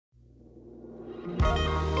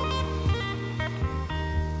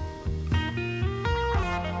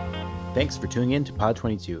Thanks for tuning in to Pod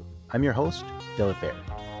 22. I'm your host, Philip Baer.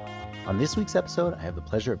 On this week's episode, I have the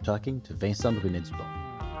pleasure of talking to Vincent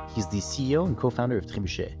Brunet-Dupont. He's the CEO and co-founder of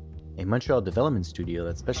Trébuchet, a Montreal development studio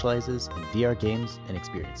that specializes in VR games and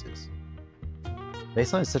experiences.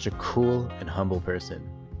 Vincent is such a cool and humble person.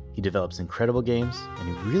 He develops incredible games, and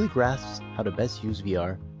he really grasps how to best use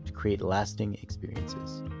VR to create lasting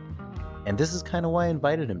experiences. And this is kind of why I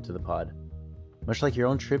invited him to the pod. Much like your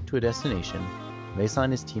own trip to a destination, Vincent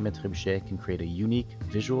and his team at Trébuchet can create a unique,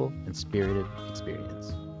 visual, and spirited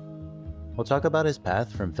experience. We'll talk about his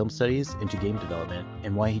path from film studies into game development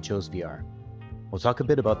and why he chose VR. We'll talk a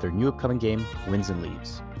bit about their new upcoming game, Winds and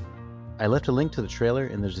Leaves. I left a link to the trailer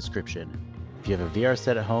in the description. If you have a VR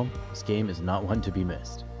set at home, this game is not one to be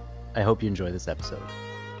missed. I hope you enjoy this episode.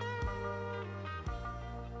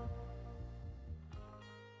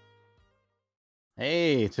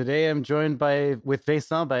 Hey, today I'm joined with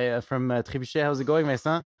Vincent from Trébuchet. How's it going,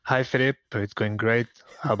 Vincent? Hi, Philippe. It's going great.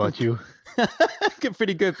 How about you?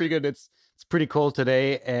 Pretty good. It's pretty cold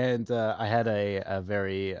today, and I had a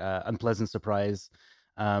very unpleasant surprise.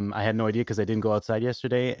 I had no idea because I didn't go outside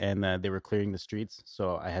yesterday, and they were clearing the streets,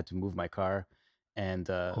 so I had to move my car. And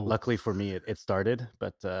luckily for me, it started,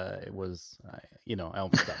 but it was, I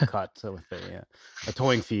almost got caught with a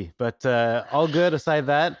towing fee. But all good aside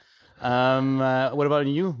that. What about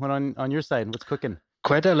you? What on your side? What's cooking?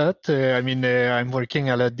 Quite a lot. I'm working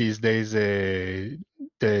a lot these days. The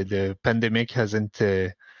pandemic hasn't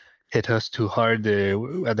hit us too hard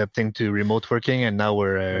adapting to remote working, and now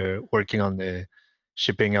we're working on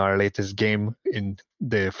shipping our latest game in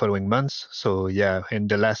the following months. So yeah, in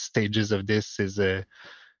the last stages of this is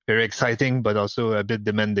very exciting, but also a bit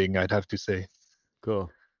demanding, I'd have to say. Cool.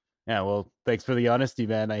 Yeah, well, thanks for the honesty,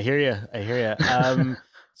 man. I hear you.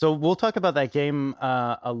 So we'll talk about that game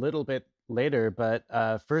a little bit later, but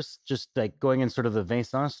first, just like going in sort of the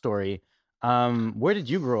Vincent story, where did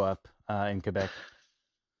you grow up in Quebec?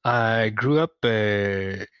 I grew up,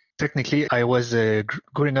 technically, I was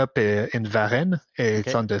growing up in Varennes.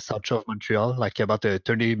 It's on the south shore of Montreal, like about a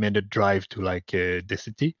 30-minute drive to the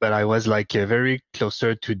city. But I was very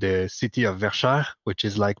closer to the city of Verchères, which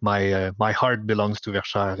is like my heart belongs to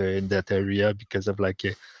Verchères in that area because of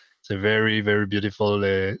it's a very, very beautiful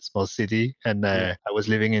small city. And I was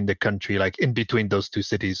living in the country, like in between those two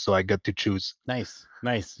cities. So I got to choose. Nice.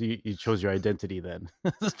 You chose your identity then.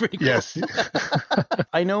 That's pretty cool. Yes.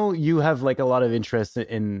 I know you have a lot of interest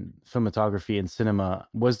in cinematography and cinema.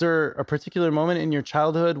 Was there a particular moment in your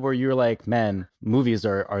childhood where you were like, man, movies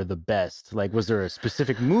are the best? Like, was there a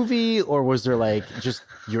specific movie, or was there just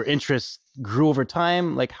your interest grew over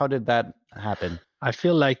time? Like, how did that happen? I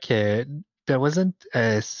feel like there wasn't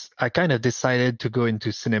I kind of decided to go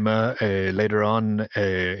into cinema later on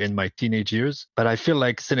in my teenage years, but I feel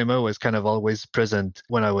like cinema was kind of always present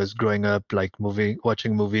when I was growing up, like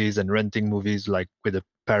watching movies and renting movies with the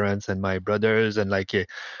parents and my brothers. And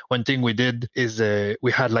one thing we did is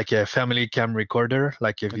we had a family cam recorder,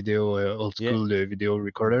 like a video old school video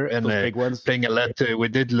recorder, and those big ones. playing a lot. We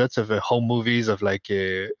did lots of home movies of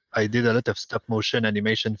I did a lot of stop motion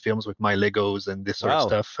animation films with my Legos and this sort of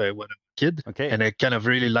stuff when I was a kid. Okay. And I kind of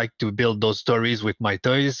really like to build those stories with my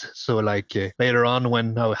toys. So later on,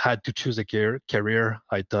 when I had to choose a career,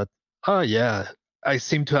 I thought, oh yeah, I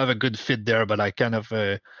seem to have a good fit there, but I kind of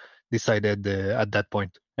decided at that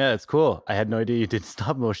point. Yeah, that's cool. I had no idea you did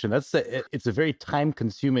stop motion. It's a very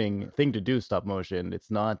time-consuming thing to do, stop motion.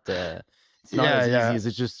 It's not as easy as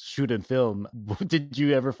it just shoot and film. Did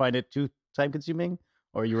you ever find it too time-consuming?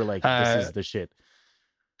 Or you were like, this is the shit?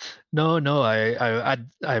 No. I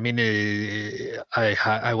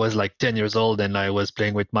was like 10 years old, and I was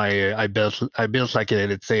playing with I built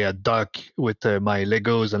let's say a duck with my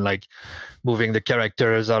Legos, and moving the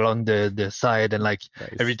characters along the side, and nice.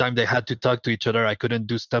 Every time they had to talk to each other, I couldn't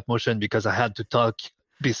do stop motion because I had to talk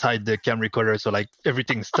beside the cam recorder. So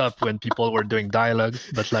everything stopped when people were doing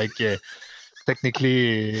dialogues. But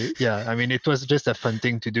technically, it was just a fun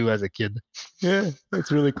thing to do as a kid. Yeah,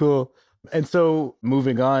 that's really cool. And so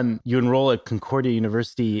moving on, you enroll at Concordia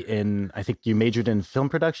University I think you majored in film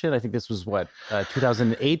production. I think this was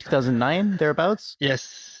 2008, 2009, thereabouts?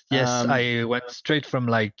 Yes. I went straight from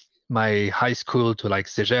my high school to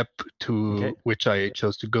Cégep, which I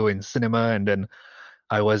chose to go in cinema. And then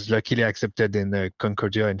I was luckily accepted in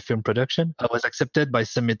Concordia in film production. I was accepted by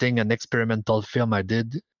submitting an experimental film I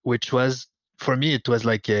did, which was, for me, it was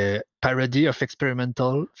like a parody of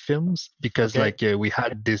experimental films because we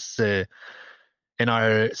had this in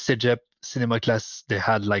our Cégep cinema class. They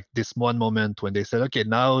had this one moment when they said, okay,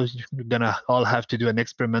 now you're gonna all have to do an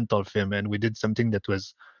experimental film, and we did something that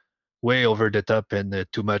was way over the top and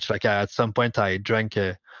too much. At some point I drank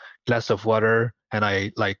glass of water and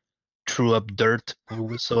I like threw up dirt.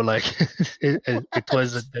 So like it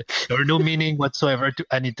was there were no meaning whatsoever to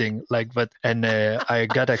anything. Like, but and I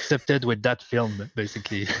got accepted with that film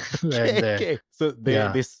basically. And Okay. So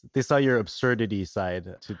yeah. they saw your absurdity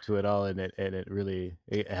side to it all, and it really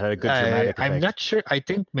it had a good dramatic effect. I'm not sure. I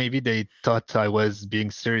think maybe they thought I was being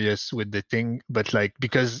serious with the thing, but like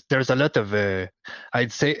because there's a lot of,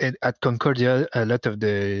 I'd say at Concordia, a lot of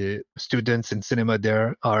the students in cinema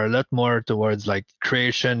there are a lot more towards like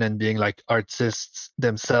creation and being like artists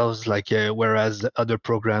themselves. Like whereas other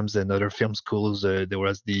programs and other film schools, there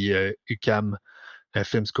was the UCAM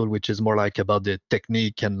film school, which is more like about the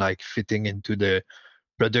technique and like fitting into the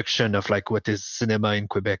production of like what is cinema in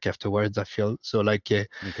Quebec afterwards. I feel so like Okay.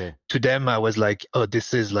 to them I was like, oh,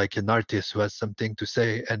 this is like an artist who has something to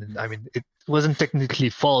say. And I mean, it wasn't technically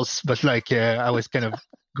false, but like I was kind of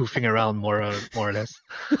goofing around more or less.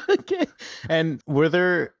 Okay. And were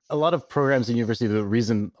there a lot of programs in university? The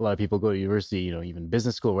reason a lot of people go to university, even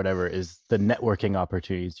business school or whatever, is the networking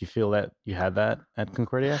opportunities. Do you feel that you had that at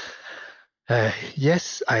Concordia?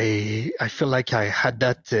 Yes, I feel like I had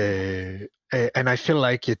that, and I feel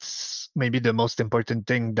like it's maybe the most important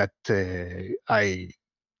thing that I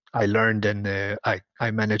learned and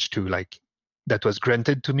I managed to like that was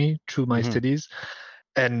granted to me through my studies.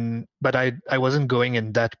 And but I wasn't going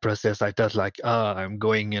in that process. I thought like, I'm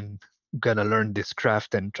going and gonna learn this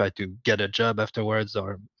craft and try to get a job afterwards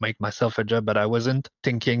or make myself a job. But I wasn't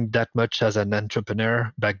thinking that much as an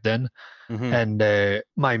entrepreneur back then. And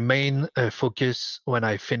my main focus when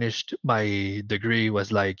I finished my degree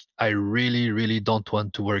was like, I really, really don't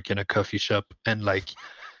want to work in a coffee shop and like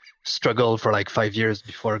struggle for like 5 years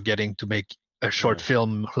before getting to make a short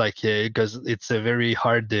film, like because it's a very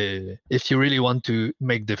hard if you really want to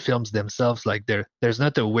make the films themselves, like there's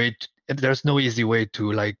not a way there's no easy way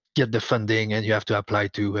to like get the funding, and you have to apply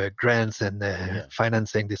to grants and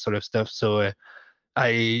financing, this sort of stuff. So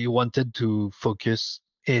I wanted to focus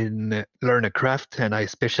in learn a craft, and I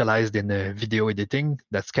specialized in video editing.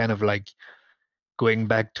 That's kind of like going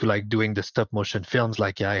back to like doing the stop motion films.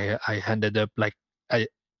 Like I ended up like I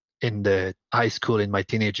in the high school in my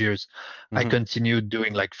teenage years, I continued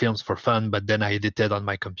doing like films for fun, but then I edited on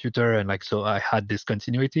my computer, and like so I had this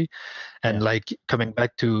continuity. And like coming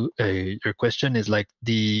back to your question, is like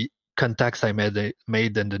the contacts I made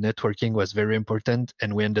and the networking was very important,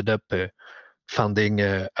 and we ended up founding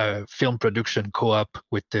a film production co-op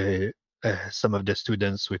with some of the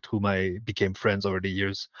students with whom I became friends over the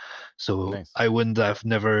years. So Nice. I wouldn't have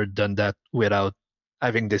never done that without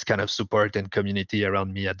having this kind of support and community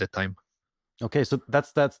around me at the time. Okay, so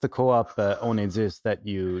that's the co-op On Exist that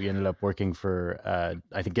you ended up working for.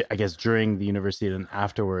 I guess during the university and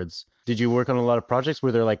afterwards. Did you work on a lot of projects?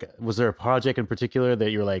 Was there a project in particular that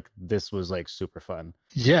you're like, this was like super fun?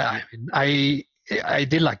 Yeah, I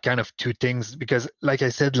did like kind of two things, because like I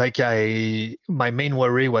said, like my main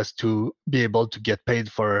worry was to be able to get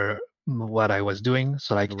paid for what I was doing.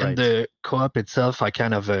 So like in the co-op itself, I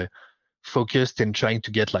kind of focused in trying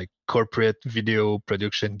to get like corporate video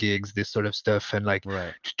production gigs, this sort of stuff, and like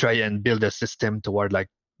to try and build a system toward like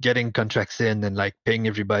getting contracts in and like paying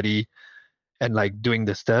everybody and like doing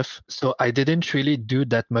the stuff. So I didn't really do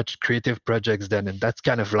that much creative projects then, and that's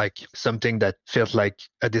kind of like something that felt like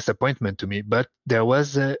a disappointment to me. But there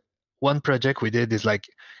was one project we did, is like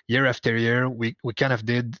year after year we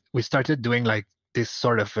started doing like this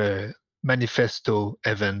sort of manifesto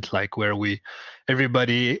event, like where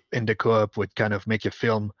everybody in the co-op would kind of make a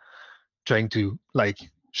film trying to like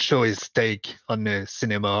show his take on the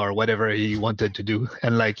cinema or whatever he wanted to do.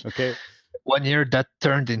 And like one year that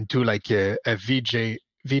turned into like a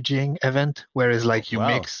VJing event, whereas like you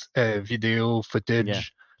mix video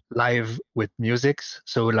footage live with musics.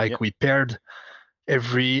 So like we paired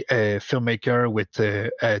every filmmaker with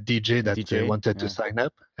a DJ that wanted to sign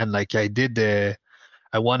up, and like I did a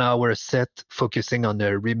 1 hour set focusing on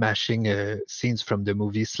remashing scenes from the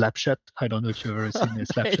movie Slapshot. I don't know if you've ever seen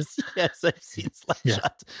Slapshot. Yes, I've seen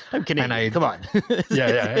Slapshot. I'm Canadian. Come on.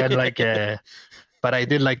 And like but I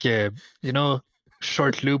did like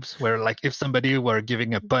short loops where like if somebody were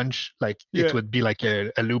giving a punch, like it would be like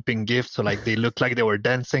a looping gif, so like they looked like they were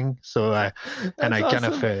dancing. So and I kind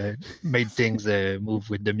of made things move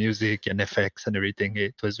with the music and effects and everything.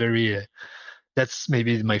 It was very that's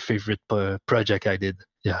maybe my favorite project I did.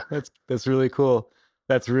 Yeah, that's really cool.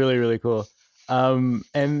 That's really, really cool.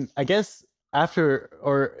 And I guess after,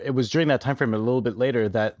 or it was during that time frame a little bit later,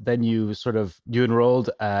 that then you enrolled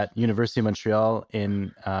at University of Montreal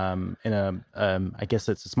in a I guess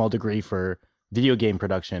it's a small degree for video game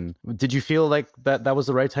production. Did you feel like that was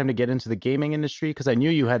the right time to get into the gaming industry? Because I knew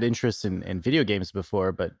you had interest in video games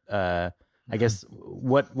before, but I guess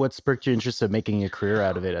what spurred your interest of making a career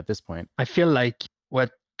out of it at this point? I feel like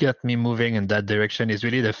what got me moving in that direction is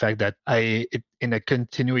really the fact that in a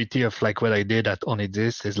continuity of like what I did at Only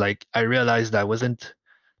This, is like I realized I wasn't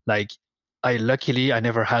like luckily I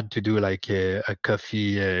never had to do like a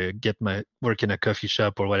coffee, get my work in a coffee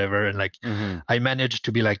shop or whatever, and like I managed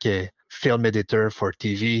to be like a film editor for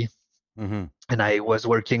TV, and I was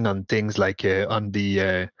working on things like on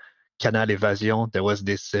the Canal Évasion. There was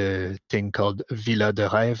this thing called Villa de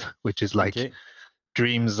Rêve, which is like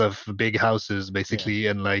dreams of big houses basically,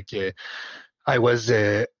 and like I was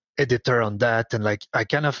a editor on that, and like I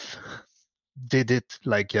kind of did it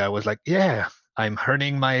like I was like, yeah, I'm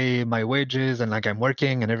earning my wages and like I'm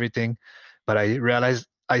working and everything, but I realized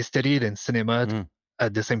I studied in cinema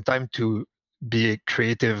at the same time to be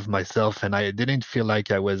creative myself, and I didn't feel like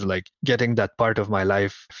I was like getting that part of my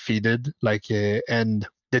life feeded like and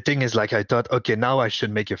the thing is like I thought, okay, now I should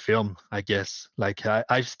make a film, I guess. Like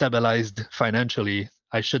I've stabilized financially,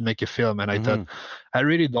 I should make a film. And I thought, I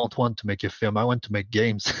really don't want to make a film, I want to make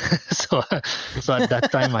games. so at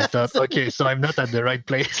that time I thought, okay, so I'm not at the right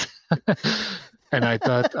place. And I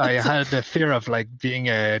thought I had the fear of like being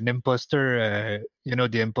an imposter,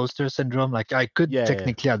 the imposter syndrome. Like I could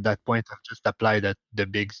technically at that point have just applied at the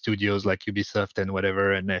big studios like Ubisoft and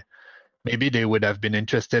whatever, and maybe they would have been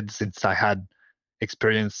interested since I had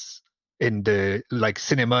experience in the like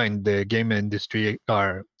cinema and the game industry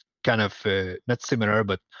are kind of not similar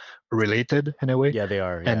but related in a way. Yeah, they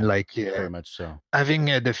are. And like very much so. Having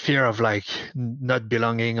the fear of like not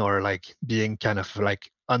belonging or like being kind of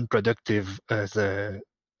like unproductive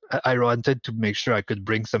I wanted to make sure I could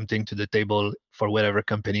bring something to the table for whatever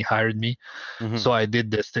company hired me. So I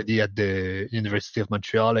did the study at the University of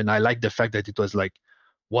Montreal, and I liked the fact that it was like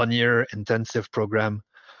 1 year intensive program.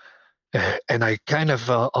 And I kind of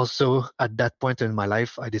also at that point in my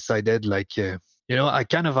life, I decided like, I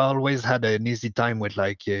kind of always had an easy time with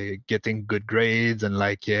like getting good grades and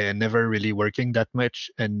like never really working that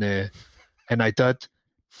much. And I thought,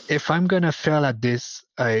 if I'm going to fail at this,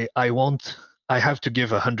 I have to give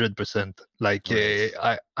 100%. Like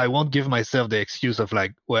I won't give myself the excuse of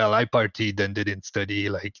like, well, I partied and didn't study.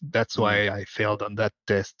 Like that's why I failed on that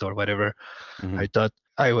test or whatever. I thought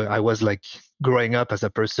I was like growing up as a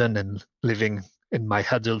person and living in my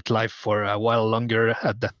adult life for a while longer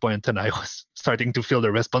at that point, and I was starting to feel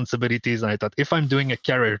the responsibilities. And I thought, if I'm doing a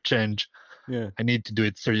career change, I need to do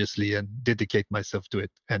it seriously and dedicate myself to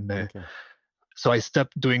it. And so I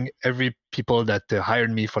stopped doing every people that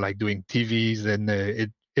hired me for like doing TVs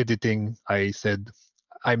and editing. I said,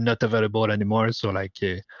 I'm not available anymore. So like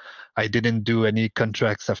I didn't do any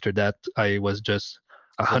contracts after that. I was just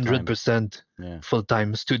 100%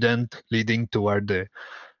 full-time student, leading toward the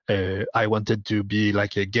I wanted to be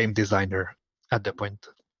like a game designer at the point.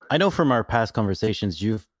 I know from our past conversations,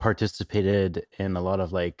 you've participated in a lot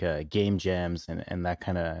of like game jams and that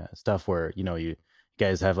kind of stuff where, you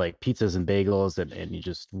guys have like pizzas and bagels and you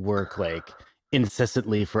just work like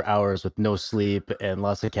incessantly for hours with no sleep and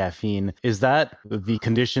lots of caffeine. Is that the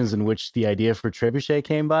conditions in which the idea for Trebuchet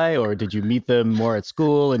came by, or did you meet them more at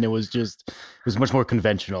school and it was much more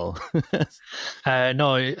conventional?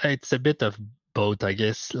 No, it's a bit of both, I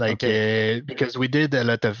guess. Like because we did a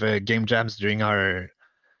lot of game jams during our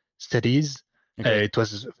studies. It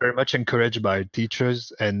was very much encouraged by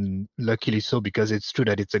teachers, and luckily so, because it's true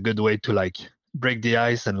that it's a good way to like break the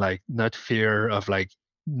ice and like not fear of like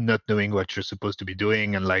not knowing what you're supposed to be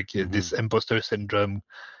doing, and like this imposter syndrome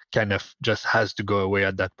kind of just has to go away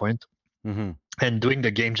at that point. And doing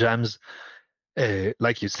the game jams,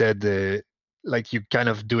 like you said, like you kind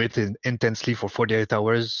of do it intensely for 48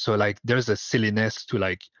 hours. So like there's a silliness to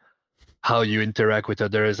like how you interact with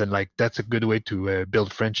others, and like that's a good way to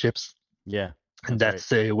build friendships. And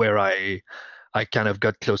that's where I kind of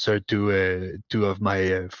got closer to two of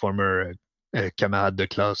my former camarades de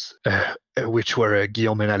classe, which were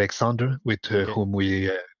Guillaume and Alexandre, with whom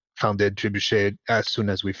we founded Trebuchet as soon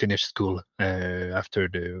as we finished school after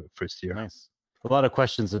the first year. Nice. A lot of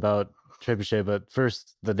questions about Trebuchet, but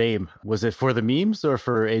first, the name. Was it for the memes or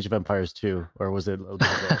for Age of Empires 2? Or was it a little bit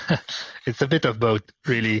of both? It's a bit of both,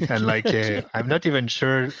 really. And like, I'm not even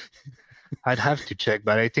sure. I'd have to check,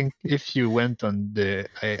 but I think if you went on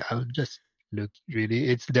I'll just look,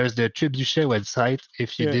 really. There's the Trebuchet website.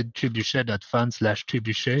 If you did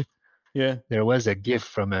trebuchet.fun/Trebuchet, there was a GIF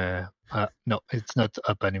from no, it's not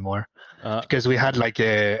up anymore. Because we had like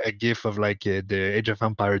a GIF of like the Age of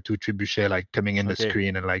Empire 2 Trebuchet like coming in the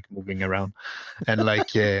screen and like moving around. And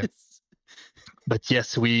like But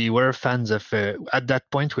yes, we were fans of, at that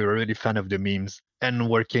point, we were really fan of the memes. And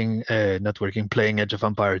playing Age of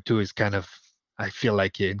Empire 2 is kind of, I feel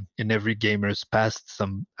like in every gamer's past,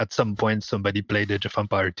 at some point somebody played Age of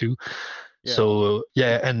Empire 2. Yeah. So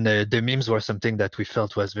yeah, and the memes were something that we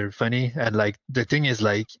felt was very funny. And like the thing is,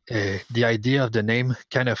 like the idea of the name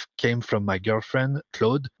kind of came from my girlfriend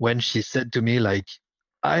Claude when she said to me like,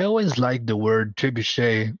 I always liked the word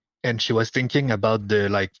trebuchet, and she was thinking about the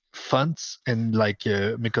like fonts and like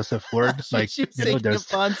Microsoft Word, like she was thinking there's of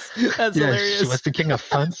fonts. That's yeah, hilarious. she was thinking of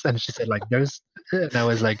fonts, and she said like there's, and I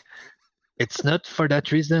was like, it's not for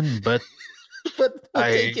that reason, but we'll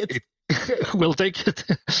take it. We'll take it.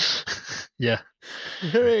 Yeah.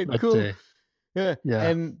 All right, But, cool. Yeah.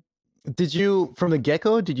 And did you, from the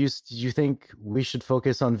get-go, did you think we should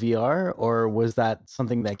focus on VR, or was that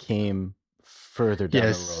something that came further down the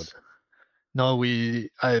road? No,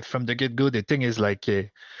 from the get-go, the thing is like,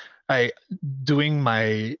 doing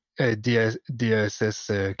my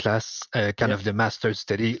DSS class, kind of the master's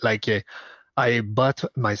study, like I bought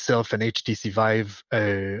myself an HTC Vive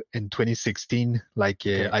in 2016. Like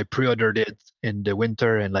I pre-ordered it in the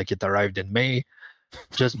winter, and like it arrived in May,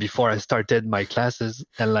 just before I started my classes.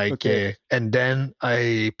 And like and then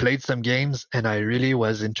I played some games, and I really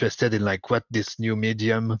was interested in like what this new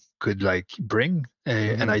medium could like bring.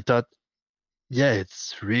 And I thought, yeah,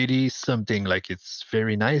 it's really something, like it's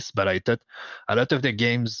very nice. But I thought a lot of the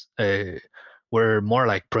games were more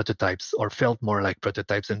like prototypes, or felt more like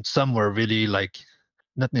prototypes, and some were really like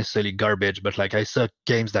not necessarily garbage, but like I saw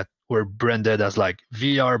games that were branded as like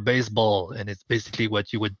VR baseball, and it's basically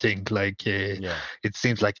what you would think. Like it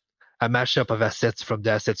seems like a mashup of assets from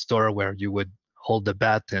the asset store, where you would hold the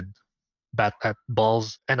bat and bat at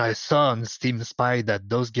balls. And I saw on Steam Spy that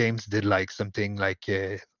those games did like something like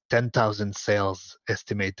 10,000 sales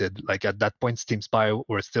estimated. Like at that point, Steam Spy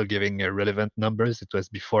were still giving relevant numbers. It was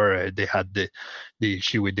before they had the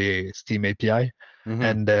issue with the Steam API.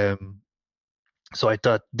 And so I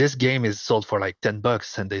thought, this game is sold for like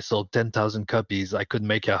 $10, and they sold 10,000 copies. I could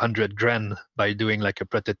make $100,000 by doing like a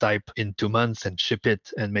prototype in 2 months and ship it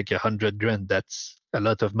and make $100,000. That's a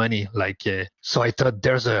lot of money. Like, so I thought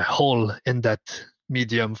there's a hole in that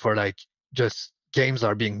medium for like just games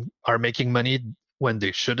are making money when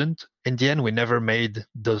they shouldn't. In the end, we never made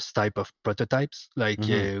those type of prototypes. Like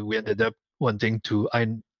we ended up wanting to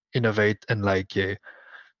innovate and like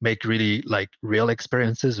make really like real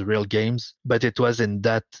experiences, real games. But it was in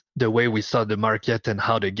that the way we saw the market and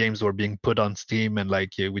how the games were being put on Steam, and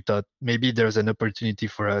like we thought maybe there's an opportunity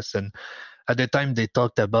for us. And at the time they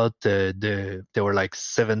talked about there were like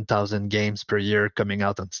 7,000 games per year coming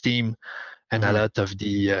out on Steam, and a lot of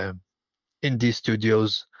the indie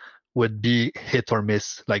studios would be hit or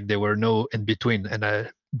miss. Like there were no in between. And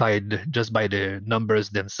by the numbers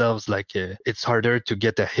themselves, like it's harder to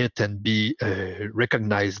get a hit and be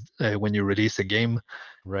recognized when you release a game.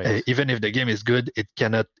 Right. Even if the game is good, it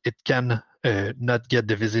can not get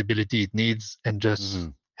the visibility it needs, and just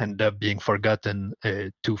end up being forgotten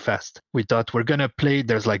too fast. We thought we're gonna play,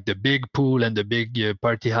 there's like the big pool and the big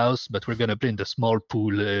party house, but we're gonna play in the small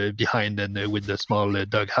pool behind, and with the small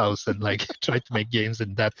dog house, and like try to make games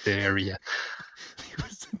in that area. I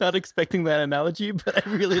was not expecting that analogy, but I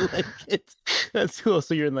really like it. That's cool.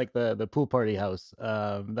 So you're in like the pool party house.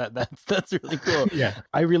 That's really cool. Yeah.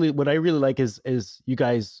 What I really like is you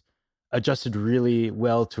guys adjusted really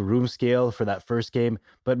well to room scale for that first game.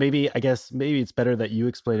 But maybe it's better that you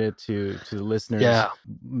explain it to the listeners a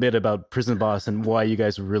bit about Prison Boss and why you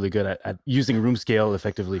guys were really good at using room scale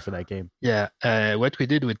effectively for that game. Yeah, what we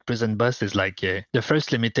did with Prison Boss is like the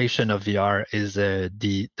first limitation of VR is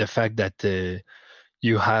the fact that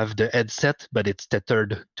you have the headset, but it's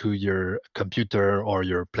tethered to your computer or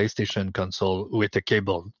your PlayStation console with a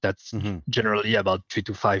cable that's generally about 3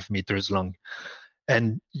 to 5 meters long.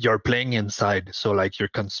 And you're playing inside, so like you're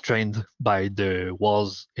constrained by the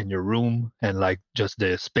walls in your room and like just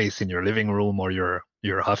the space in your living room or your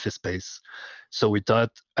office space. So we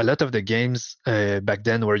thought a lot of the games back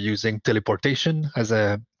then were using teleportation as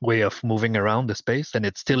a way of moving around the space, and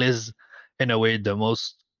it still is in a way the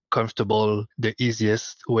most comfortable, the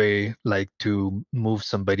easiest way like to move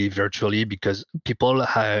somebody virtually, because people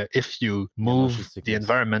if you move the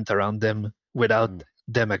environment around them without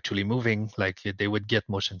them actually moving, like they would get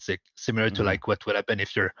motion sick, similar to like what would happen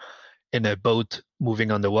if you're in a boat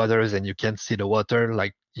moving on the waters and you can't see the water,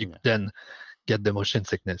 like you then get the motion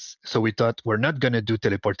sickness. So we thought, we're not going to do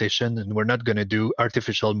teleportation, and we're not going to do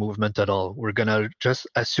artificial movement at all. We're going to just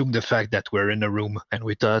assume the fact that we're in a room. And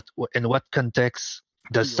we thought, in what context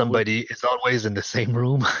does somebody is always in the same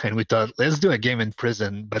room, and we thought, let's do a game in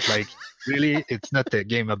prison, but like really it's not a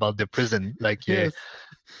game about the prison. Like Yes.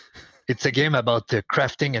 it's a game about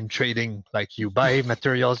crafting and trading. Like you buy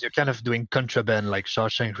materials, you're kind of doing contraband, like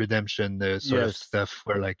Shawshank Redemption sort of Yes. stuff,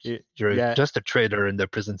 where like you're Yeah. just a trader in the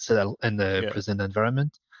prison cell, in the prison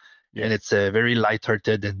environment. Yeah. And it's very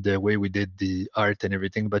lighthearted in the way we did the art and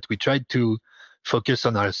everything. But we tried to focus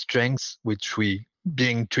on our strengths, which we,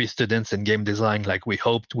 being 3 students in game design, like we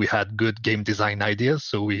hoped we had good game design ideas.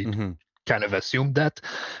 So we kind of assumed that.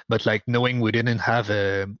 But like knowing we didn't have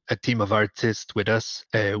a team of artists with us,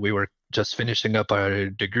 we were just finishing up our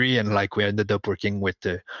degree, and like we ended up working with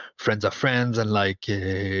friends of friends, and like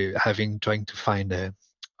trying to find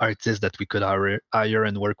artists that we could hire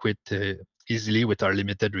and work with easily with our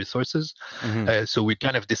limited resources. So we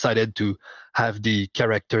kind of decided to have the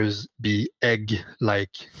characters be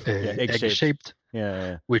egg-like, egg-shaped,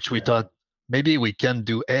 which we thought maybe we can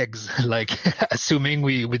do eggs, like assuming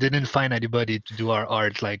we didn't find anybody to do our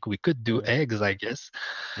art, like we could do eggs, I guess.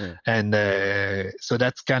 And so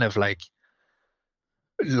that's kind of like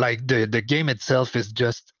the game itself is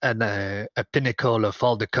just a pinnacle of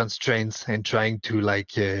all the constraints, and trying to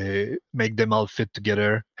like make them all fit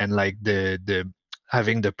together. And like the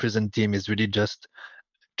having the prison team is really just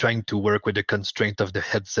trying to work with the constraint of the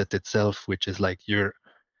headset itself, which is like you're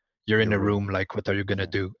in a room, like what are you gonna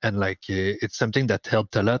do? And like it's something that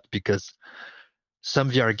helped a lot, because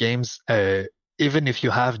some VR games, even if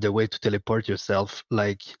you have the way to teleport yourself,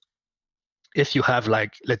 like if you have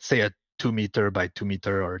like, let's say, a 2-meter by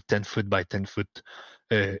 2-meter or 10-foot by 10-foot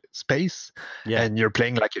space, and you're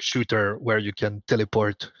playing like a shooter where you can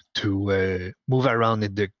teleport to move around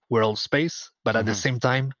in the world space, but at the same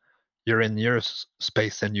time you're in your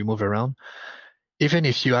space and you move around. Even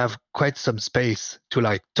if you have quite some space to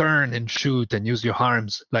like turn and shoot and use your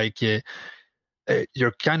arms, like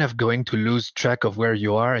you're kind of going to lose track of where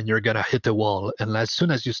you are, and you're gonna hit a wall. And as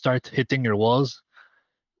soon as you start hitting your walls,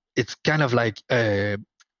 it's kind of like a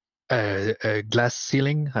glass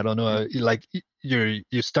ceiling. I don't know. Like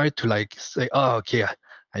you start to like say, oh, okay,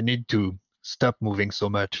 I need to stop moving so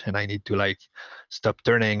much, and I need to like stop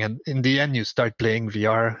turning. And in the end, you start playing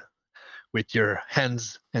VR with your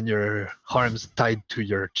hands and your arms tied to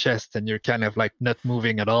your chest, and you're kind of like not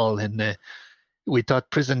moving at all. And we thought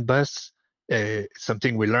Prison Bus,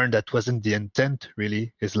 something we learned that wasn't the intent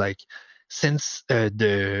really, is like, since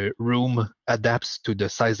the room adapts to the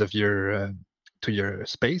size of your to your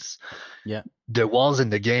space, the walls in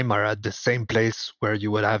the game are at the same place where you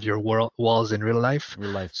would have your walls in real life.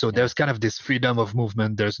 So there's kind of this freedom of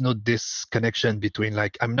movement. There's no disconnection between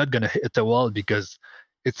like, I'm not gonna hit a wall because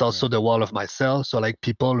it's also the wall of my cell. So like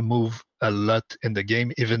people move a lot in the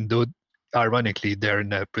game, even though ironically they're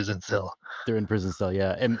in a prison cell. They're in prison cell,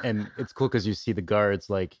 and it's cool because you see the guards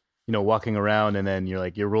like, you know, walking around, and then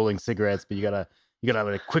you're rolling cigarettes, but you gotta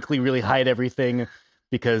like quickly really hide everything,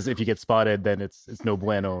 because if you get spotted, then it's no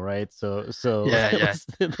bueno, right? So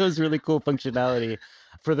that was really cool functionality.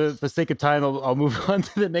 For the sake of time, I'll move on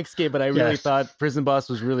to the next game, but I really thought Prison Boss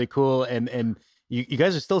was really cool, and you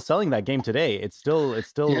guys are still selling that game today. It's still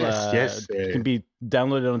can be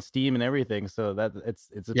downloaded on Steam and everything. So that it's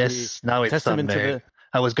a now it's testament to the.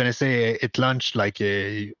 I was gonna say it launched like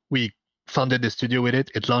we founded the studio with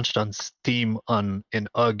it. It launched on Steam in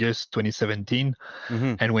August 2017,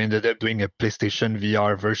 and we ended up doing a PlayStation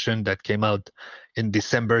VR version that came out in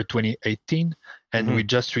December 2018. And we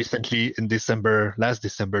just recently, in last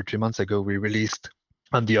December, 3 months ago, we released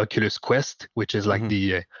on the Oculus Quest, which is like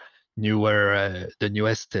the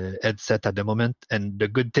newest headset at the moment. And the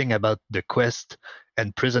good thing about the Quest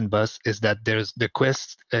and Prison Bus is that the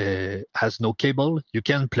Quest has no cable. You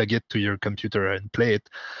can plug it to your computer and play it,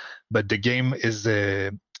 but the game is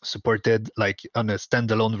supported like on a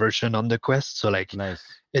standalone version on the Quest. So like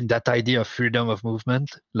in that idea of freedom of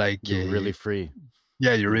movement, like you're really free.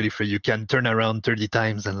 Yeah, you're really free. You can turn around 30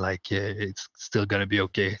 times and like it's still gonna be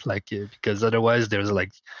okay. Like because otherwise there's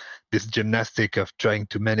like this gymnastic of trying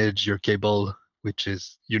to manage your cable, which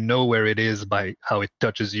is, you know, where it is by how it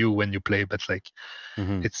touches you when you play, but like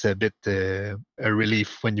it's a bit a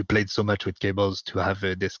relief when you played so much with cables to have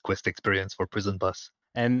this Quest experience for Prison Bus.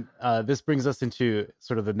 And this brings us into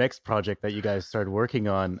sort of the next project that you guys started working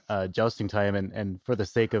on, Jousting Time. And for the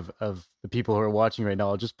sake of the people who are watching right now,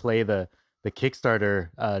 I'll just play the Kickstarter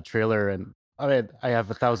trailer. And I mean, I have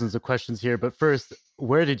thousands of questions here, but first,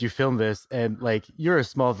 where did you film this? And like, you're a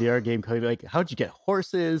small VR game company, like how'd you get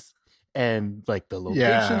horses and like the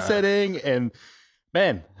location setting? And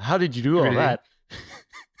man, how did you do all that?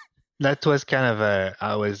 That was kind of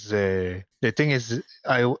the thing is,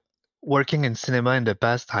 working in cinema in the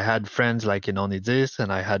past, I had friends like in Only This,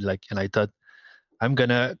 and I thought I'm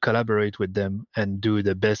gonna collaborate with them and do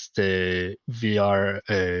the best VR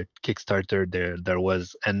Kickstarter there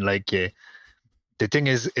was. And like the thing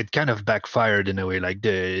is, it kind of backfired in a way. Like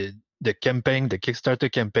the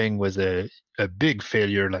Kickstarter campaign was a big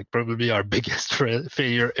failure, like probably our biggest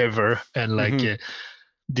failure ever. And like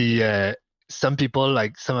the some people,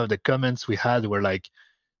 like some of the comments we had were like,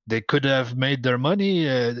 they could have made their money,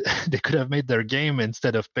 they could have made their game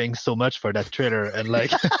instead of paying so much for that trailer. And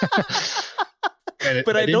like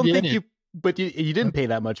but I don't think you didn't pay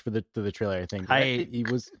that much for the trailer, I think, right?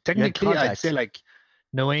 Technically I'd say, like,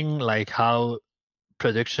 knowing like how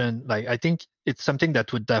production, like, I think it's something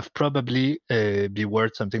that would have probably be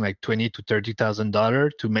worth something like $20,000 to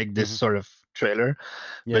 $30,000 to make this sort of trailer,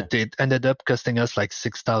 but it ended up costing us like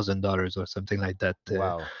 $6,000 or something like that.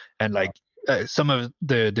 Wow. And like some of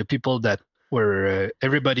the people that were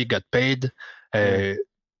everybody got paid.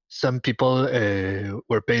 Some people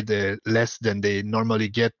were paid less than they normally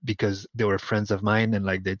get because they were friends of mine, and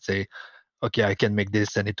like they'd say, okay, I can make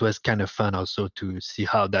this. And it was kind of fun also to see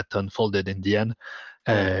how that unfolded in the end.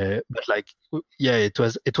 But like,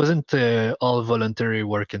 it wasn't all voluntary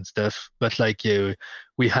work and stuff, but like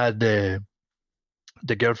we had the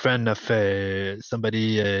girlfriend of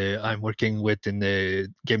somebody I'm working with in the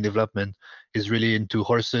game development is really into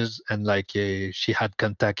horses, and like she had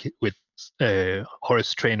contact with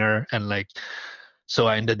horse trainer, and like, so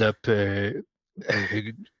I ended up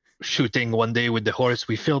shooting one day with the horse.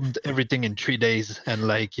 We filmed everything in 3 days, and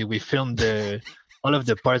like we filmed all of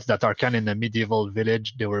the parts that are kind of in a medieval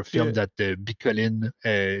village. They were filmed at the Bicoline.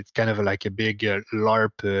 It's kind of like a big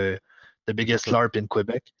LARP, the biggest LARP in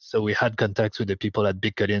Quebec. So we had contacts with the people at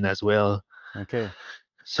Bicoline as well. Okay.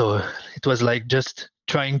 So it was like just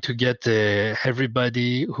trying to get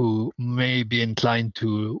everybody who may be inclined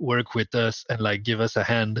to work with us and like give us a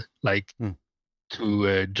hand, like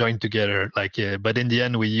to join together. Like, but in the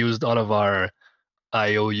end, we used all of our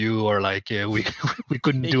IOU, or like we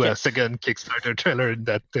couldn't do a second Kickstarter trailer in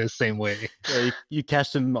that same way. Yeah, you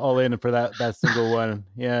cashed them all in for that single one.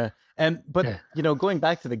 Yeah. But going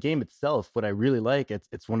back to the game itself, what I really like,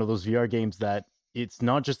 it's one of those VR games that it's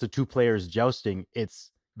not just the two players jousting.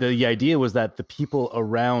 It's the idea was that the people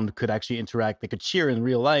around could actually interact. They could cheer in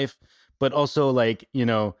real life, but also like,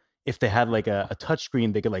 if they had like a touch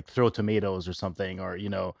screen, they could like throw tomatoes or something, or,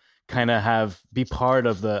 kind of be part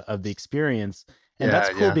of the experience. And that's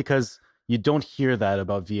cool because you don't hear that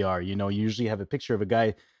about VR. You usually have a picture of a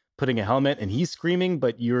guy putting a helmet and he's screaming,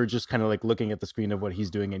 but you're just kind of like looking at the screen of what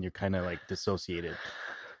he's doing and you're kind of like dissociated.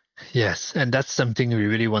 Yes, and that's something we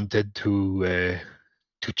really wanted to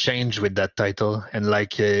change with that title. And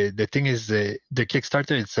like the thing is, the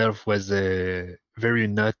Kickstarter itself was very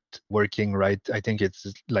not working right. I think it's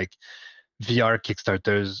like VR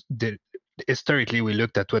Kickstarters did. Historically, we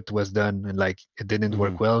looked at what was done and like it didn't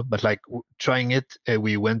work well. But like trying it,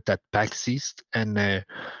 we went at PAX East, and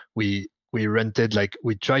we rented, like,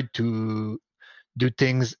 we tried to do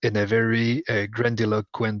things in a very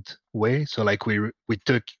grandiloquent way. So like we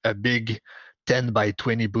took a big 10 by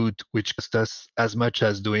 20 booth, which cost us as much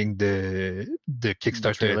as doing the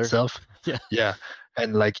Kickstarter itself. Yeah.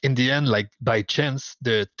 And like in the end, like by chance,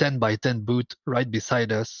 the 10 by 10 booth right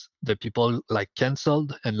beside us, the people like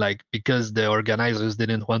canceled. And like, because the organizers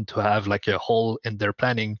didn't want to have like a hole in their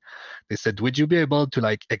planning, they said, would you be able to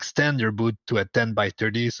like extend your booth to a 10 by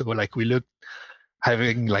 30? So like we looked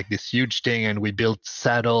having like this huge thing, and we built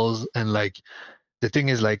saddles. And like the thing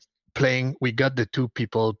is, like, we got the two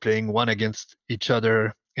people playing one against each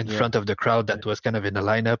other in front of the crowd that was kind of in a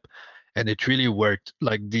lineup, and it really worked.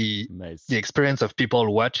 Like the experience of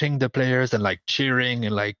people watching the players and like cheering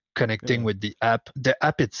and like connecting with the app. The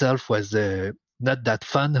app itself was not that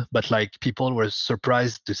fun, but like people were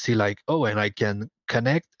surprised to see like, oh, and I can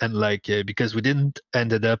connect. And like because we didn't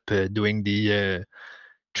ended up doing the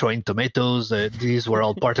throwing tomatoes. These were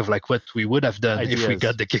all part of like what we would have done if we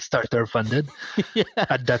got the Kickstarter funded.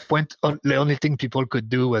 At that point, the only thing people could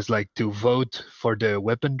do was like to vote for the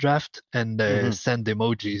weapon draft and send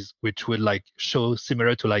emojis, which would like show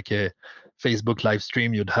similar to like a Facebook live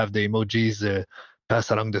stream. You'd have the emojis pass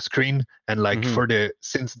along the screen, and like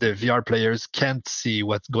since the VR players can't see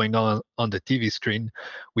what's going on the TV screen,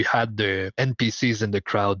 we had the NPCs in the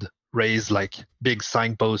crowd raise like big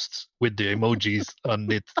signposts with the emojis on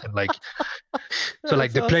it, and like so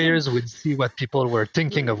like the players would see what people were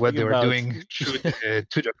thinking of what they were doing to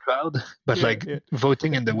the crowd. But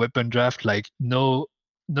voting in the weapon draft, like no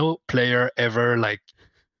player ever like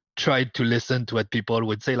tried to listen to what people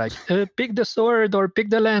would say, like pick the sword or pick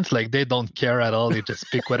the lance. Like they don't care at all. They just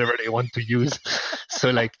pick whatever they want to use. So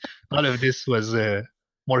like all of this was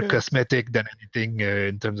more cosmetic than anything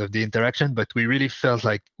in terms of the interaction, but we really felt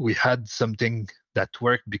like we had something that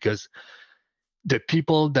worked because the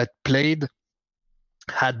people that played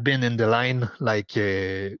had been in the line, like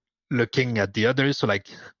looking at the others. So like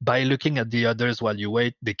by looking at the others while you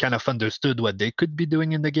wait, they kind of understood what they could be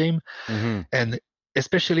doing in the game. Mm-hmm. And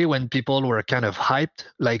especially when people were kind of hyped,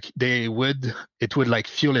 like it would like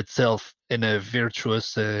fuel itself in a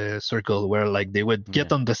virtuous circle where like they would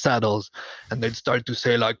get on the saddles and they'd start to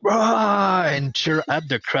say like "Rah!" and cheer at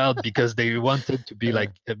the crowd because they wanted to be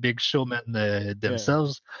like a big showman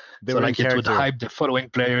themselves. They So were in like it would character. hype the following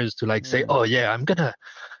players to like say, oh yeah, I'm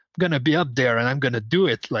gonna be up there and I'm gonna do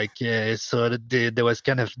it. Like so there was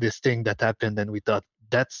kind of this thing that happened, and we thought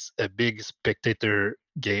that's a big spectator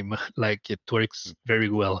game. Like it works very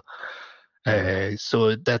well.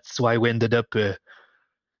 So that's why we ended up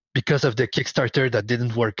because of the Kickstarter that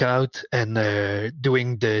didn't work out and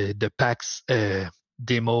doing the PAX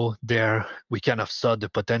demo there, we kind of saw the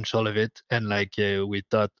potential of it, and like we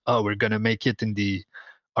thought, oh, we're gonna make it in the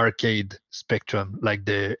arcade spectrum, like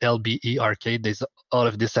the LBE arcade. There's all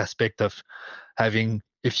of this aspect of having,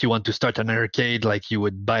 if you want to start an arcade, like you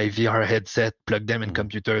would buy VR headset, plug them in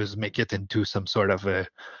computers, make it into some sort of a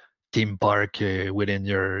theme park within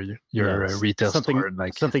your retail store.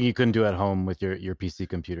 Like something you couldn't do at home with your PC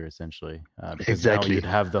computer, essentially, because exactly. now you'd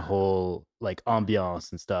have the whole like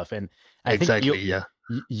ambiance and stuff. And I exactly, think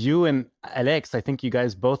you and Alex, I think you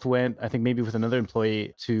guys both went, I think maybe with another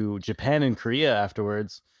employee, to Japan and Korea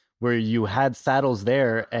afterwards, where you had saddles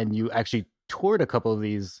there and you actually toured a couple of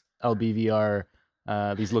these LBVR,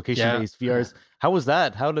 these location-based VRs. How was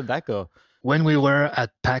that? How did that go? When we were at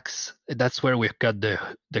PAX, that's where we got the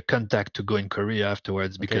contact to go in Korea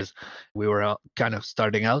afterwards, because we were kind of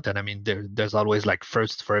starting out. And I mean, there's always like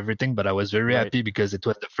firsts for everything, but I was very happy because it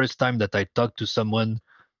was the first time that I talked to someone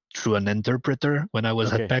through an interpreter when I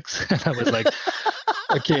was at PAX. And I was like,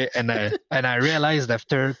 okay. And I realized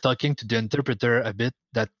after talking to the interpreter a bit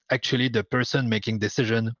that actually the person making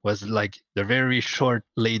decision was like the very short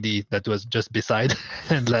lady that was just beside,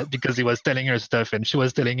 and like, because he was telling her stuff and she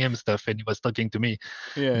was telling him stuff and he was talking to me.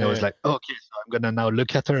 And I was like, okay, so I'm gonna now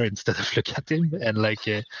look at her instead of look at him. And like,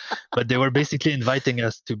 but they were basically inviting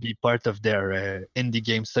us to be part of their indie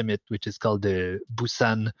game summit, which is called the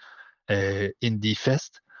Busan Indie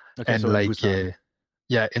Fest. And so like,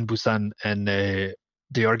 in Busan, and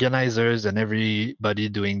the organizers and everybody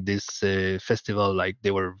doing this festival, like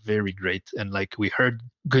they were very great, and like we heard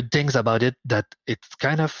good things about it, that it's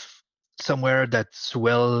kind of somewhere that's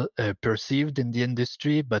well perceived in the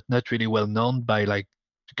industry but not really well known by, like,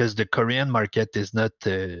 because the Korean market is not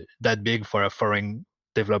that big for a foreign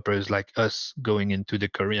developers like us going into the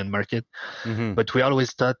Korean market. But we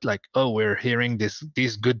always thought like, oh, we're hearing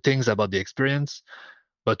these good things about the experience,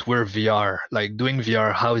 but we're VR, like doing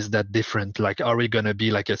VR, how is that different? Like, are we going to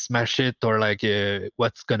be like a smash hit, or like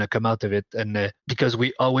what's going to come out of it? And because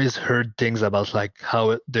we always heard things about like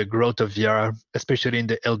how the growth of VR, especially in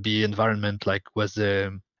the LBE environment, like was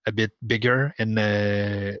a bit bigger in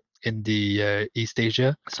the East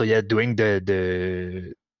Asia. So yeah, doing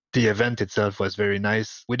the event itself was very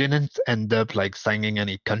nice. We didn't end up like signing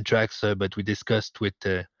any contracts, but we discussed with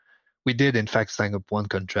we did in fact sign up one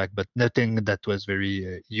contract, but nothing that was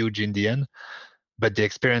very huge in the end. But the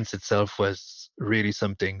experience itself was really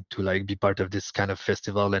something to like be part of this kind of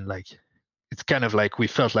festival, and like it's kind of like we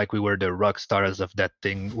felt like we were the rock stars of that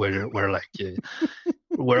thing, where we're like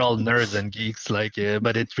we're all nerds and geeks, like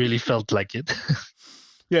but it really felt like it.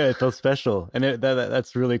 Yeah, it felt special, and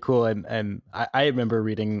that's really cool. And I remember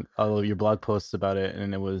reading all of your blog posts about it,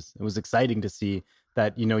 and it was exciting to see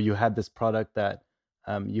that, you know, you had this product that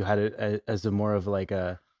you had it as a more of like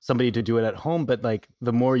a somebody to do it at home, but like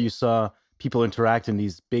the more you saw people interact in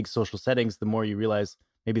these big social settings, the more you realize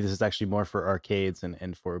maybe this is actually more for arcades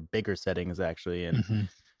and for bigger settings actually, and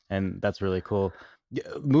and that's really cool.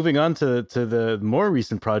 Moving on to the more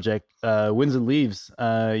recent project, Winds and Leaves.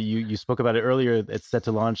 You spoke about it earlier. It's set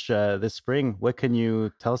to launch this spring. What can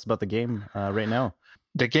you tell us about the game right now?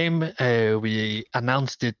 The game, we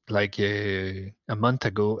announced it like a month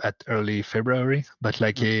ago at early February, but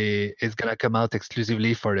like it's gonna come out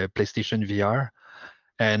exclusively for the PlayStation VR.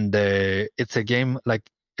 And it's a game, like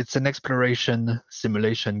it's an exploration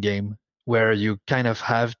simulation game where you kind of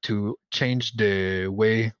have to change the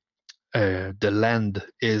way the land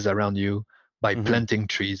is around you by planting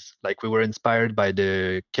trees. Like we were inspired by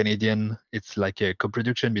the Canadian, it's like a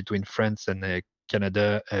co-production between France and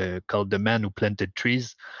Canada called The Man Who Planted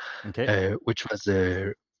Trees, which was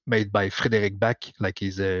made by Frédéric Bach. Like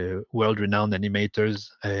he's a world-renowned animator.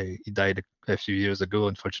 He died a few years ago,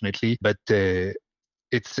 unfortunately. But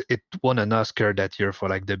it won an Oscar that year for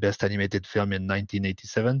like the best animated film in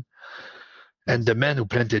 1987. And The Man Who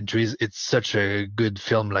Planted Trees, it's such a good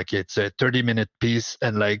film. Like it's a 30-minute piece,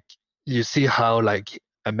 and like you see how like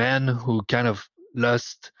a man who kind of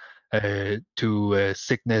lost to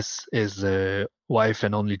sickness his wife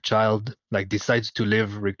and only child, like decides to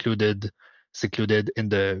live secluded in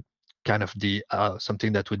the kind of the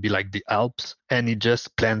something that would be like the Alps, and he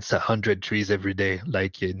just plants 100 trees every day.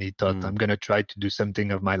 Like, and he thought, I'm gonna try to do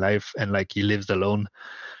something of my life, and like he lives alone.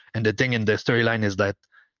 And the thing in the storyline is that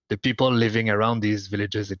the people living around these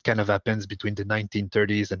villages, it kind of happens between the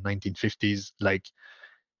 1930s and 1950s. Like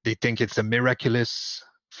they think it's a miraculous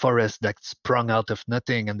forest that sprung out of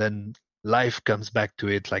nothing, and then life comes back to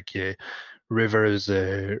it. Like rivers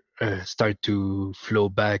start to flow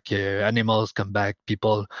back, animals come back,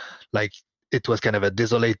 people, like it was kind of a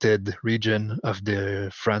desolated region of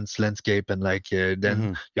the France landscape, and like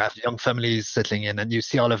then you have young families settling in, and you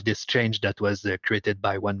see all of this change that was created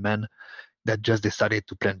by one man that just decided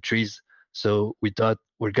to plant trees. So we thought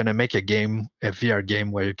we're gonna make a game, a VR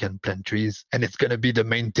game where you can plant trees, and it's gonna be the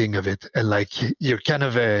main thing of it. And like you're kind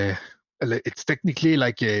of it's technically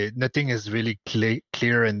like nothing is really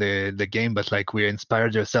clear in the game, but like we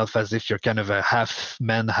inspired yourself as if you're kind of a half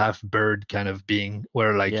man, half bird kind of being,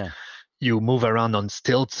 where like you move around on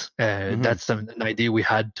stilts. That's an idea we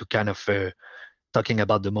had to kind of talking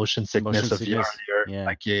about the motion sickness of VR earlier.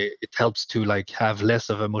 Like it helps to like have less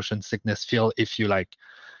of a motion sickness feel if you like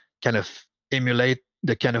kind of emulate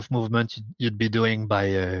the kind of movement you'd be doing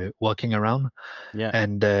by walking around.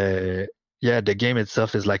 And the game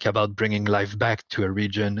itself is like about bringing life back to a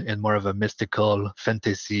region in more of a mystical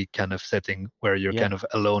fantasy kind of setting where you're kind of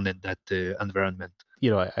alone in that environment. You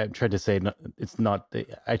know, I tried to say it's not.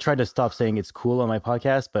 I tried to stop saying it's cool on my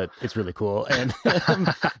podcast, but it's really cool. And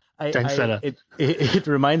it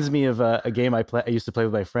reminds me of a game I used to play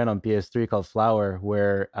with my friend on PS3 called Flower,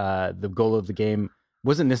 where the goal of the game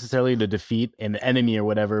wasn't necessarily to defeat an enemy or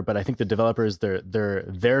whatever, but I think the developers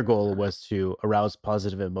their goal was to arouse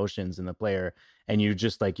positive emotions in the player, and you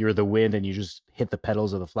just like you're the wind and you just hit the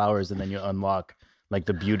petals of the flowers, and then you unlock like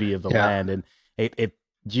the beauty of the land. And it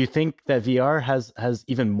do you think that VR has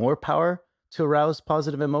even more power to arouse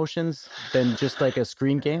positive emotions than just like a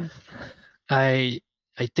screen game? I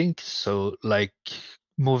think so. Like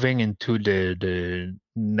moving into the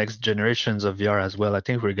next generations of VR as well, I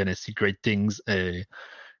think we're gonna see great things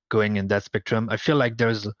going in that spectrum. I feel like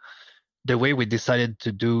there's the way we decided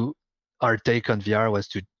to do our take on VR was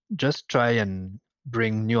to just try and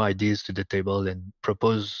bring new ideas to the table and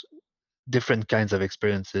propose different kinds of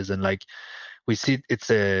experiences. And like we see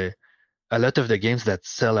it's a lot of the games that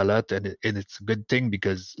sell a lot, and it's a good thing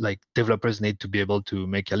because like developers need to be able to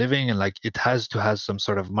make a living, and like it has to have some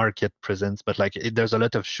sort of market presence. But like there's a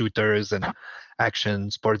lot of shooters and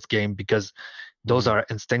action sports game because those are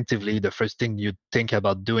instinctively the first thing you think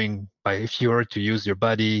about doing. By if you were to use your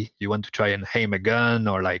body, you want to try and aim a gun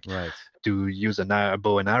or like to use a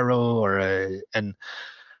bow and arrow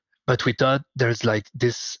but we thought there's like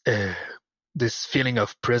this feeling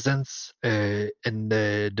of presence in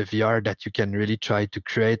the VR that you can really try to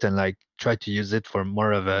create and like try to use it for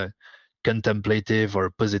more of a contemplative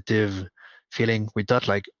or positive feeling. We thought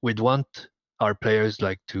like we'd want our players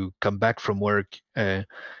like to come back from work and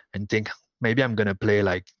think maybe I'm gonna play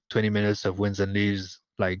like 20 minutes of Winds and Leaves,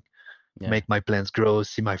 like make my plants grow,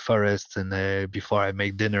 see my forests, and before I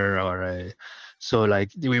make dinner or so like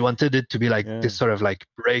we wanted it to be like this sort of like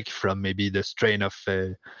break from maybe the strain of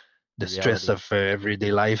the stress of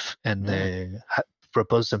everyday life and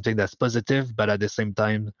propose something that's positive, but at the same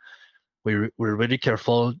time we're really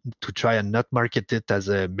careful to try and not market it as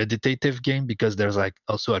a meditative game because there's like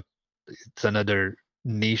also it's another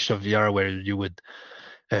niche of VR where you would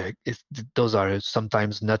those are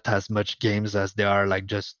sometimes not as much games as they are like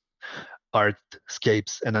just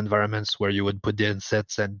artscapes and environments where you would put the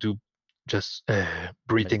insets and do just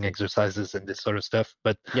breathing exercises and this sort of stuff.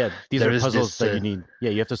 But these are puzzles that you need.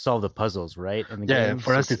 You have to solve the puzzles, right? In the game.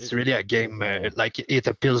 For us, it's really a game. Like it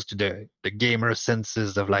appeals to the gamer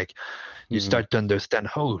senses of like you start to understand.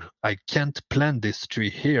 Oh, I can't plant this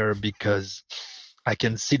tree here because I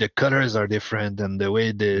can see the colors are different and the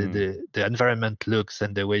way the environment looks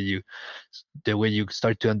and the way you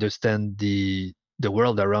start to understand the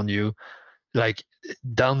world around you. Like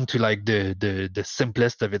down to like the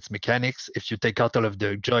simplest of its mechanics. If you take out all of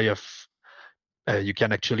the joy of you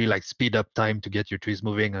can actually like speed up time to get your trees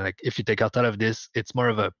moving, and like if you take out all of this, it's more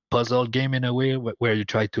of a puzzle game in a way where you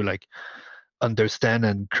try to like understand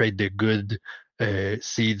and create the good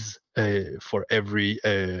seeds for every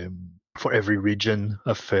region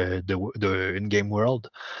of the in-game world.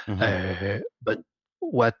 But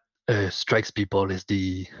what strikes people is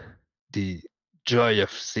the joy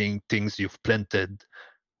of seeing things you've planted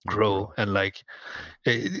grow. And like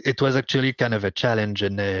it was actually kind of a challenge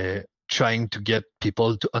in trying to get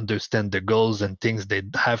people to understand the goals and things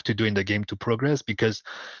they'd have to do in the game to progress, because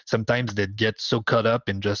sometimes they'd get so caught up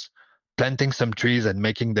in just planting some trees and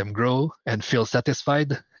making them grow and feel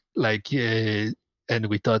satisfied. Like and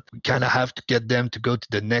we thought we kind of have to get them to go to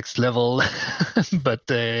the next level. But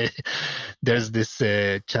there's this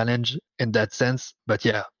challenge in that sense. But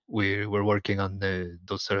yeah, we're working on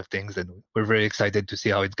those sort of things, and we're very excited to see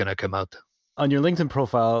how it's going to come out. On your LinkedIn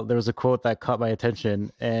profile, there was a quote that caught my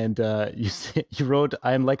attention, and you wrote,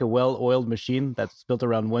 "I am like a well-oiled machine that's built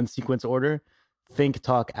around one sequence order: think,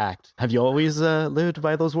 talk, act." Have you always lived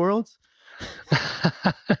by those worlds?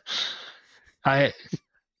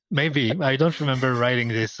 Maybe I don't remember writing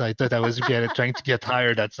this. I thought I was trying to get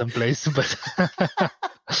hired at some place, but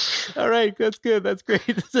all right, that's good. That's great.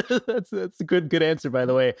 that's a good answer, by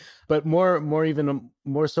the way. But even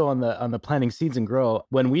more so on the planting seeds and grow.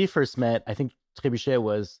 When we first met, I think Trébuchet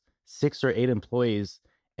was 6 or 8 employees,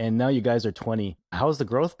 and now you guys are 20. How's the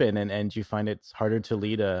growth been? And do you find it's harder to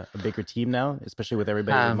lead a bigger team now, especially with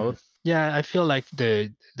everybody remote? Yeah, I feel like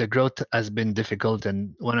the growth has been difficult,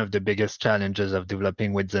 and one of the biggest challenges of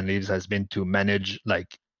developing Weeds and Leaves has been to manage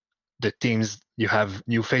like the teams. You have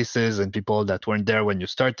new faces and people that weren't there when you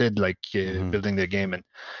started, like building the game, and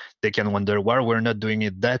they can wonder why we're not doing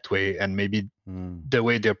it that way, and maybe the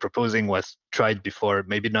way they're proposing was tried before,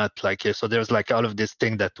 maybe not. Like so, there's like all of this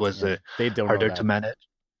thing that was harder to manage.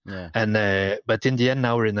 Yeah. And but in the end,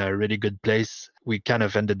 now we're in a really good place. We kind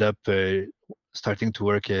of ended up starting to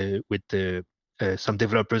work with some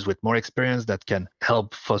developers with more experience that can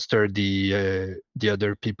help foster the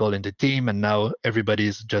other people in the team. And now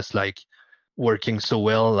everybody's just like working so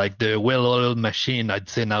well. Like the well-oiled machine, I'd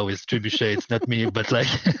say now is Trébuchet. It's not me, but like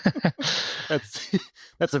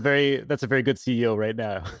that's a very good CEO right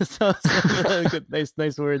now. so good,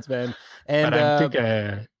 nice words, man. And but I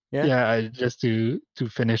think just to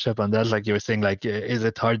finish up on that, like you were saying, like is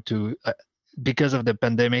it hard to because of the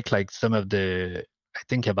pandemic, like some of the, I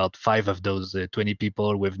think about 5 of those 20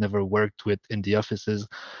 people we've never worked with in the offices.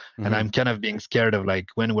 And I'm kind of being scared of like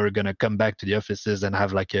when we're going to come back to the offices and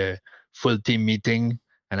have like a full team meeting,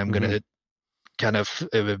 and I'm going to kind of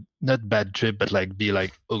not bad trip, but like be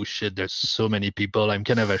like, oh shit, there's so many people. I'm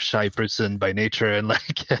kind of a shy person by nature, and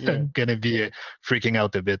like I'm going to be freaking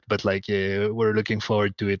out a bit, but like we're looking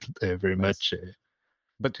forward to it very much.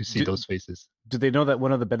 But to see those faces. Do they know that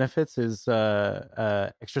one of the benefits is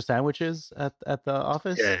extra sandwiches at the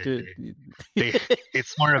office? Yeah,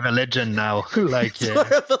 it's more of a legend now. Like more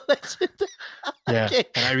of a legend. Yeah, okay.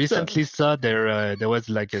 And I recently saw there was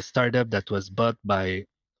like a startup that was bought by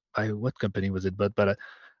what company was it bought? But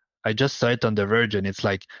I just saw it on The Verge, and it's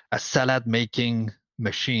like a salad making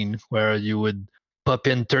machine where you would pop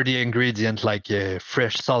in 30 ingredients like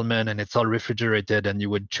fresh salmon, and it's all refrigerated, and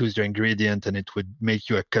you would choose your ingredient, and it would make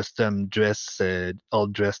you a custom all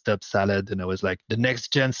dressed up salad. And I was like, the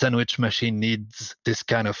next gen sandwich machine needs this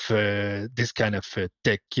kind of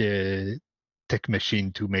tech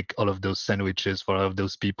machine to make all of those sandwiches for all of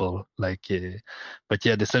those people. Like but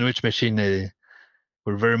yeah, the sandwich machine,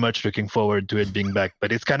 we're very much looking forward to it being back,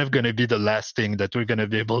 but it's kind of going to be the last thing that we're going to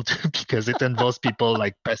be able to, because it involves people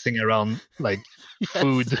like passing around like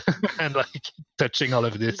food and like touching all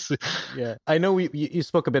of this. Yeah, I know you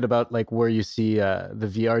spoke a bit about like where you see the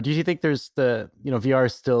VR. Do you think there's VR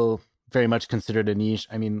is still very much considered a niche?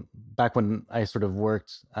 I mean, back when I sort of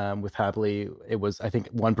worked with Happily, it was, I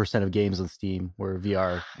think, 1% of games on Steam were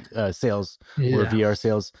VR sales, were VR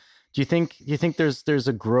sales. Do you think there's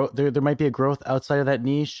a growth there might be a growth outside of that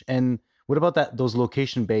niche? And what about those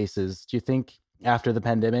location bases? Do you think after the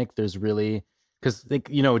pandemic there's really, because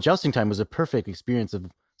Jousting Time was a perfect experience of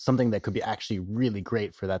something that could be actually really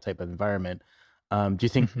great for that type of environment. Do you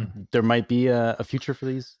think there might be a future for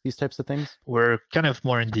these types of things? We're kind of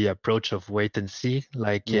more in the approach of wait and see,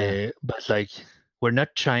 like but like we're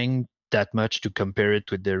not trying that much to compare it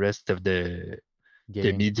with the rest of the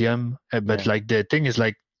medium. But like the thing is,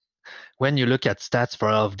 like when you look at stats for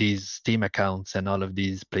all of these Steam accounts and all of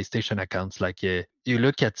these PlayStation accounts, like you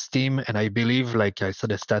look at Steam, and I believe, like I saw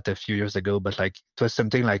the stat a few years ago, but like it was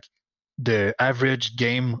something like the average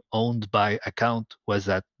game owned by account was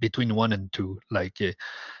at between 1 and 2, like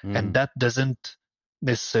and that doesn't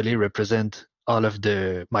necessarily represent all of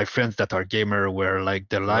my friends that are gamer, where like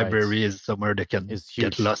the library is somewhere they can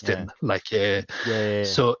get lost in, like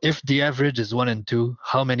so if the average is 1 and 2,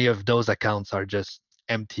 how many of those accounts are just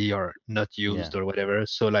empty or not used or whatever.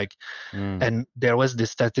 So like, and there was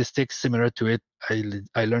this statistic similar to it.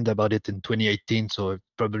 I learned about it in 2018, so it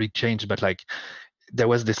probably changed, but like there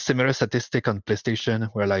was this similar statistic on PlayStation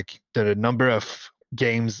where like the number of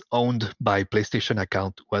games owned by PlayStation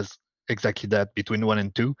account was exactly that, between 1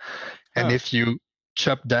 and 2. And if you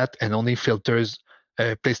chop that and only filters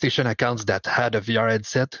PlayStation accounts that had a VR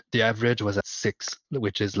headset, the average was at 6,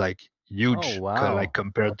 which is like huge, like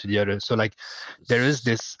compared to the others. So like there is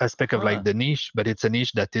this aspect of like the niche, but it's a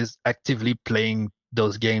niche that is actively playing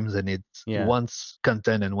those games, and it wants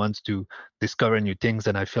content and wants to discover new things.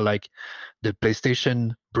 And I feel like the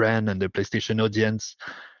PlayStation brand and the PlayStation audience,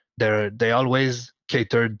 they always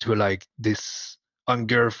catered to like this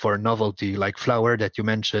hunger for novelty. Like Flower that you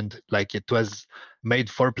mentioned, like it was made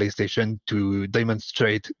for PlayStation to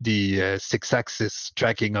demonstrate the 6-axis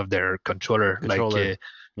tracking of their controller. Like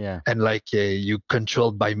and like you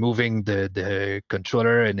controlled by moving the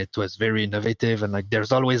controller, and it was very innovative. And like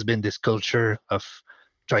there's always been this culture of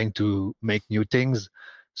trying to make new things.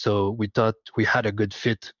 So we thought we had a good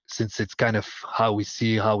fit, since it's kind of how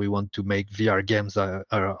we want to make VR games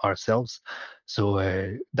ourselves. So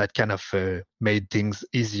that kind of made things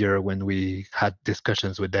easier when we had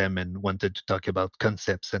discussions with them and wanted to talk about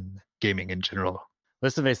concepts and gaming in general.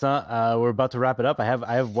 Listen, Vincent, we're about to wrap it up. I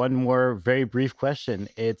have one more very brief question.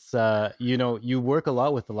 It's you work a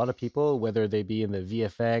lot with a lot of people, whether they be in the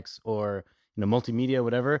VFX or multimedia,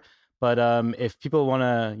 whatever. But if people want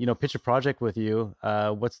to pitch a project with you,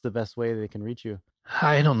 what's the best way they can reach you?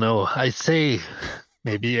 I don't know. I say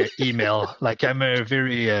maybe an email. Like I'm a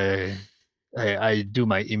very I do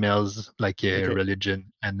my emails like a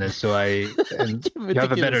religion, and so you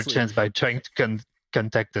have a better chance by trying to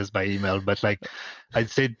contact us by email. But like I'd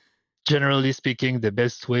say, generally speaking, the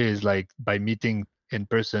best way is like by meeting in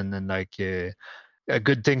person. And like a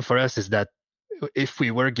good thing for us is that if we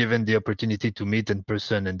were given the opportunity to meet in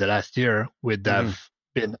person in the last year, we'd have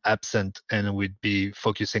been absent, and we'd be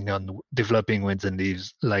focusing on developing Winds and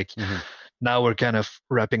Leaves. Like now we're kind of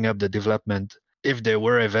wrapping up the development. If there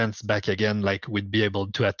were events back again, like we'd be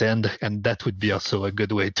able to attend, and that would be also a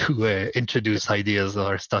good way to introduce ideas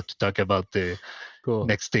or start to talk about the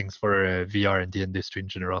next things for VR and the industry in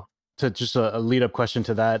general. So just a lead up question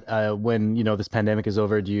to that, when this pandemic is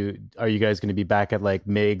over, are you guys going to be back at like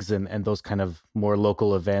MIGS and those kind of more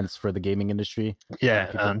local events for the gaming industry?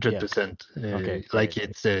 Yeah, 100%. Okay, like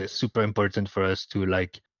it's super important for us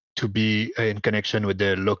to be in connection with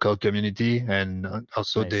the local community, and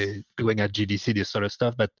also the doing at GDC, this sort of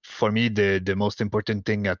stuff. But for me, the most important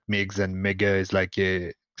thing at MIGS and Mega is like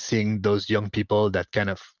seeing those young people that kind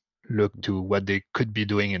of look to what they could be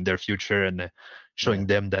doing in their future, and showing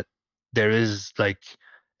them that there is like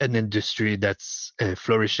an industry that's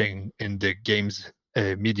flourishing in the games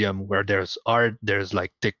medium, where there's art, there's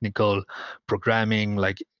like technical programming,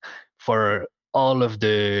 like for all of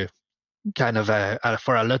the kind of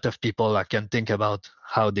for a lot of people, I can think about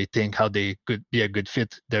how they could be a good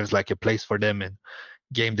fit. There's like a place for them in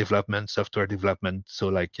game development, software development. So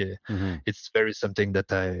like it's very something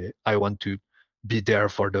that I want to be there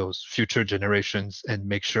for those future generations and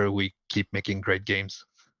make sure we keep making great games.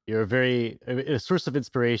 You're a source of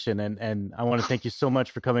inspiration, and I want to thank you so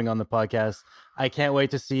much for coming on the podcast. I can't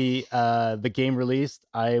wait to see the game released.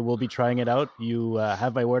 I will be trying it out. You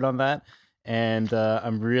have my word on that, and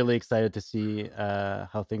I'm really excited to see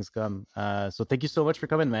how things come. So thank you so much for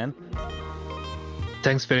coming, man.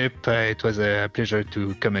 Thanks, Philip. It was a pleasure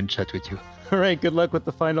to come and chat with you. All right, good luck with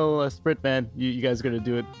the final sprint, man. You guys are going to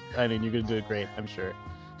do it. I mean, you're going to do it great, I'm sure.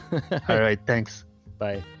 All right, thanks.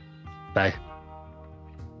 Bye. Bye.